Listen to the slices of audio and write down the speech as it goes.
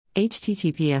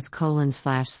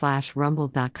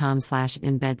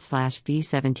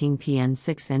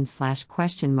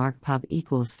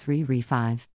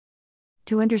https://rumble.com/embed/v17pn6n/?pub=3re5.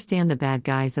 To understand the bad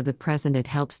guys of the present, it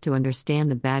helps to understand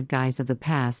the bad guys of the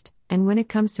past, and when it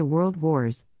comes to world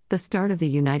wars, the start of the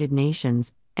United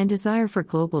Nations, and desire for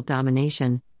global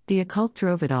domination, the occult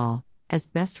drove it all, as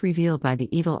best revealed by the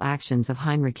evil actions of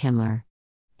Heinrich Himmler.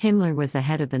 Himmler was the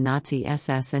head of the Nazi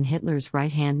SS and Hitler's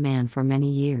right-hand man for many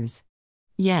years.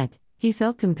 Yet, he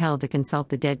felt compelled to consult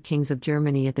the dead kings of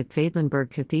Germany at the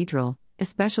Quedlinburg Cathedral,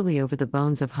 especially over the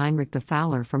bones of Heinrich the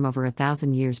Fowler from over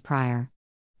 1,000 years prior.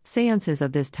 Seances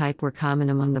of this type were common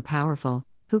among the powerful,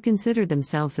 who considered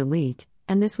themselves elite,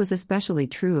 and this was especially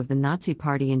true of the Nazi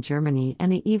Party in Germany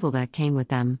and the evil that came with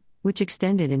them, which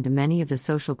extended into many of the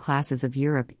social classes of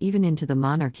Europe, even into the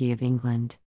monarchy of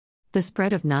England. The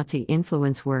spread of Nazi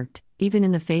influence worked, even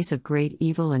in the face of great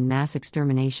evil and mass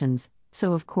exterminations,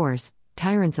 so of course,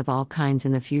 tyrants of all kinds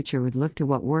in the future would look to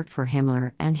what worked for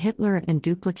Himmler and Hitler and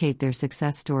duplicate their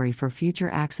success story for future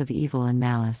acts of evil and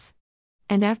malice.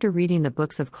 And after reading the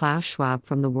books of Klaus Schwab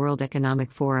from the World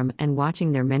Economic Forum and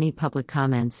watching their many public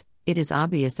comments, it is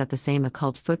obvious that the same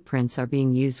occult footprints are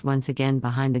being used once again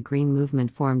behind the Green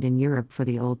Movement formed in Europe for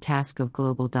the old task of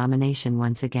global domination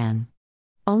once again.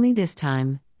 Only this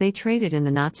time, they traded in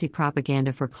the Nazi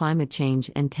propaganda for climate change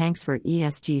and tanks for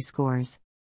ESG scores.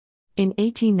 In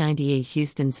 1898,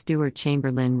 Houston Stewart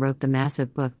Chamberlain wrote the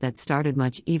massive book that started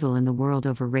much evil in the world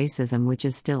over racism, which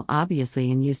is still obviously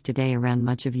in use today around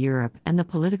much of Europe and the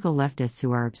political leftists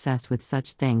who are obsessed with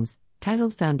such things,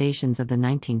 titled Foundations of the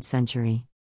 19th Century.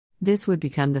 This would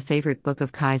become the favorite book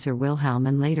of Kaiser Wilhelm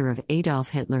and later of Adolf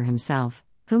Hitler himself,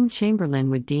 whom Chamberlain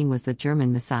would deem was the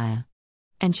German Messiah.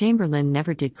 And Chamberlain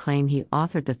never did claim he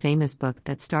authored the famous book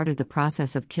that started the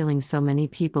process of killing so many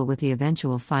people with the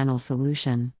eventual final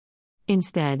solution.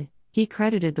 Instead, he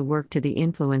credited the work to the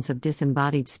influence of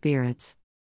disembodied spirits.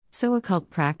 So occult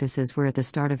practices were at the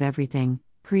start of everything,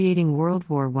 creating World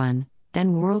War I,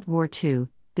 then World War II,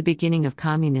 the beginning of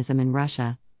communism in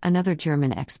Russia, another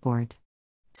German export.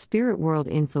 Spirit world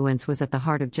influence was at the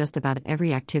heart of just about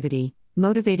every activity,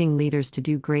 motivating leaders to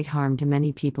do great harm to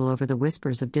many people over the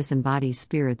whispers of disembodied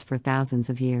spirits for thousands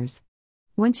of years.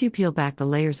 Once you peel back the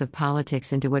layers of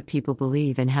politics into what people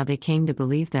believe and how they came to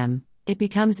believe them, it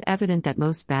becomes evident that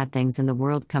most bad things in the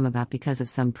world come about because of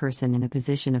some person in a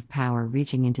position of power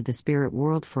reaching into the spirit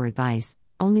world for advice,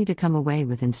 only to come away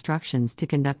with instructions to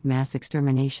conduct mass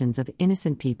exterminations of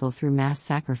innocent people through mass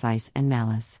sacrifice and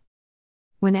malice.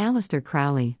 When Aleister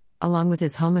Crowley, along with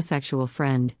his homosexual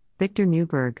friend, Victor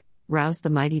Newberg, roused the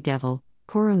mighty devil,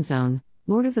 Coronzon,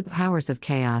 lord of the powers of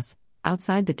chaos,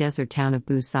 outside the desert town of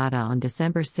Busada on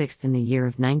December 6 in the year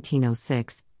of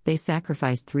 1906, they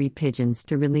sacrificed 3 pigeons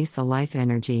to release the life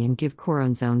energy and give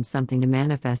Coronzon something to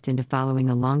manifest into, following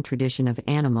a long tradition of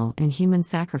animal and human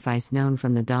sacrifice known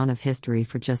from the dawn of history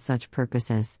for just such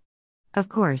purposes. Of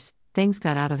course, things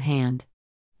got out of hand.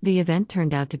 The event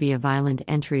turned out to be a violent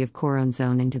entry of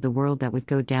Coronzon into the world that would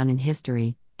go down in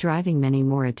history, driving many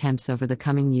more attempts over the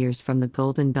coming years from the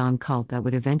Golden Dawn cult that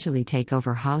would eventually take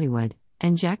over Hollywood,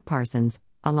 and Jack Parsons,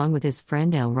 along with his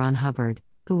friend L. Ron Hubbard,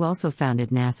 who also founded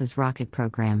NASA's rocket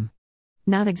program.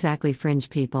 Not exactly fringe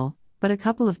people, but a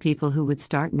couple of people who would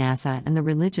start NASA and the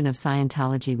religion of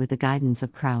Scientology with the guidance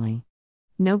of Crowley.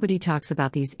 Nobody talks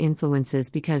about these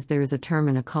influences because there is a term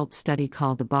in occult study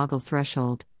called the Boggle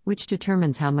threshold, which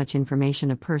determines how much information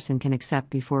a person can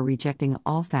accept before rejecting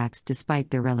all facts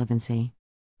despite their relevancy.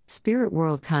 Spirit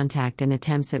world contact and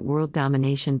attempts at world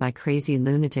domination by crazy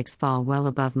lunatics fall well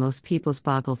above most people's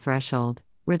Boggle threshold,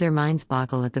 where their minds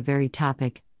boggle at the very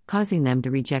topic, causing them to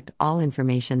reject all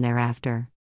information thereafter.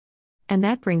 And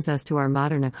that brings us to our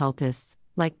modern occultists,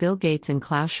 like Bill Gates and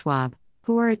Klaus Schwab,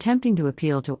 who are attempting to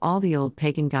appeal to all the old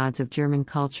pagan gods of German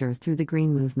culture through the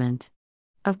Green Movement.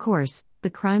 Of course, the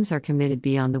crimes are committed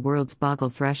beyond the world's Boggle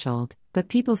threshold, but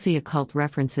people see occult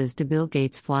references to Bill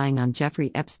Gates flying on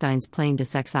Jeffrey Epstein's plane to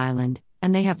Sex Island,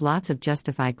 and they have lots of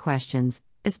justified questions,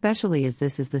 especially as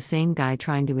this is the same guy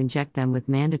trying to inject them with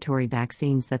mandatory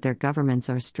vaccines that their governments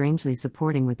are strangely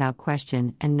supporting without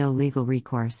question and no legal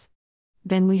recourse.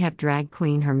 Then we have drag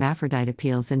queen hermaphrodite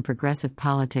appeals in progressive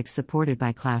politics supported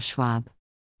by Klaus Schwab.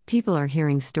 People are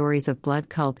hearing stories of blood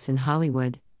cults in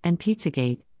Hollywood, and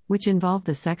Pizzagate, which involve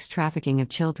the sex trafficking of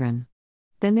children.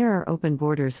 Then there are open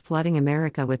borders flooding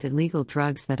America with illegal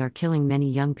drugs that are killing many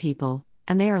young people,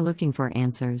 and they are looking for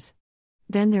answers.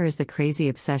 Then there is the crazy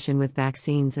obsession with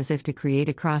vaccines as if to create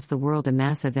across the world a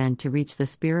mass event to reach the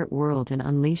spirit world and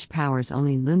unleash powers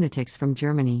only lunatics from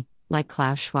Germany, like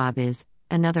Klaus Schwab is,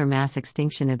 another mass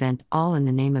extinction event, all in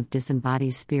the name of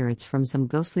disembodied spirits from some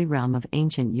ghostly realm of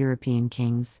ancient European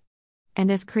kings. And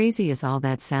as crazy as all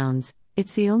that sounds,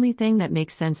 it's the only thing that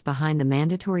makes sense behind the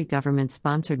mandatory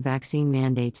government-sponsored vaccine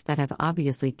mandates that have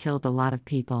obviously killed a lot of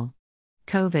people.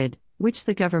 COVID, which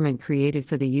the government created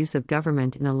for the use of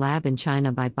government in a lab in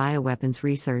China by bioweapons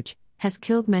research, has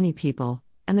killed many people,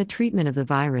 and the treatment of the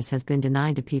virus has been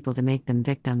denied to people to make them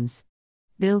victims.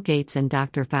 Bill Gates and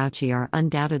Dr. Fauci are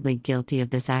undoubtedly guilty of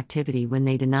this activity when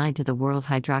they denied to the world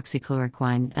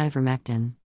hydroxychloroquine,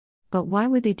 ivermectin. But why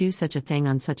would they do such a thing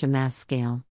on such a mass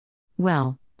scale?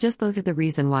 Well, just look at the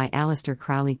reason why Aleister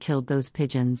Crowley killed those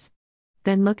pigeons.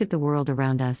 Then look at the world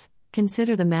around us,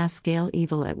 consider the mass-scale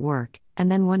evil at work,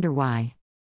 and then wonder why.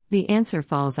 The answer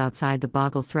falls outside the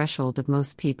boggle threshold of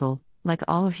most people, like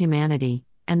all of humanity,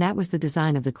 and that was the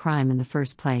design of the crime in the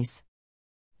first place.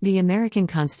 The American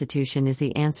Constitution is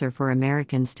the answer for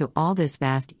Americans to all this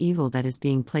vast evil that is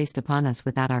being placed upon us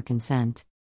without our consent.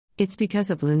 It's because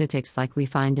of lunatics like we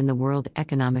find in the World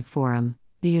Economic Forum,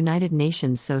 the United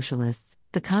Nations Socialists,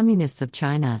 the Communists of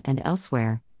China and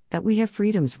elsewhere, that we have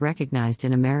freedoms recognized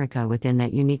in America within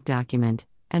that unique document,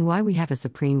 and why we have a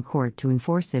Supreme Court to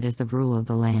enforce it as the rule of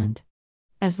the land.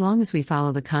 As long as we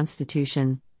follow the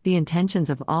Constitution, the intentions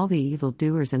of all the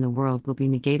evildoers in the world will be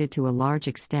negated to a large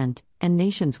extent, and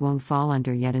nations won't fall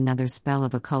under yet another spell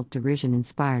of occult derision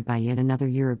inspired by yet another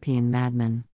European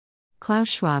madman. Klaus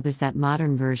Schwab is that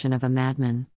modern version of a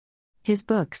madman. His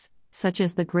books, such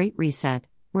as The Great Reset,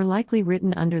 were likely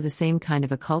written under the same kind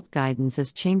of occult guidance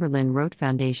as Chamberlain wrote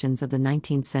Foundations of the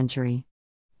 19th century.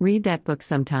 Read that book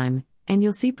sometime, and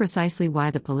you'll see precisely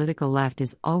why the political left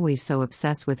is always so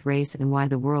obsessed with race and why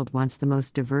the world wants the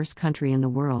most diverse country in the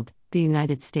world, the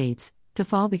United States, to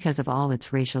fall because of all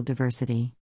its racial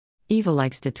diversity. Evil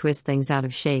likes to twist things out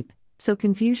of shape, so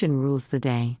confusion rules the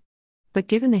day. But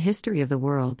given the history of the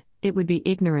world, it would be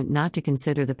ignorant not to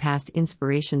consider the past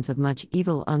inspirations of much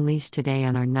evil unleashed today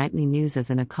on our nightly news as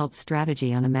an occult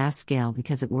strategy on a mass scale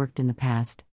because it worked in the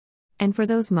past. And for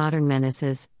those modern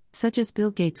menaces, such as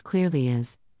Bill Gates clearly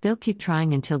is, they'll keep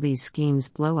trying until these schemes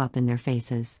blow up in their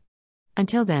faces.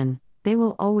 Until then, they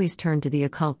will always turn to the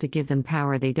occult to give them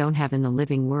power they don't have in the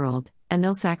living world, and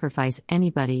they'll sacrifice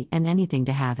anybody and anything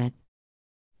to have it.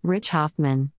 Rich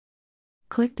Hoffman.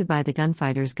 Click to buy The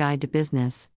Gunfighter's Guide to Business.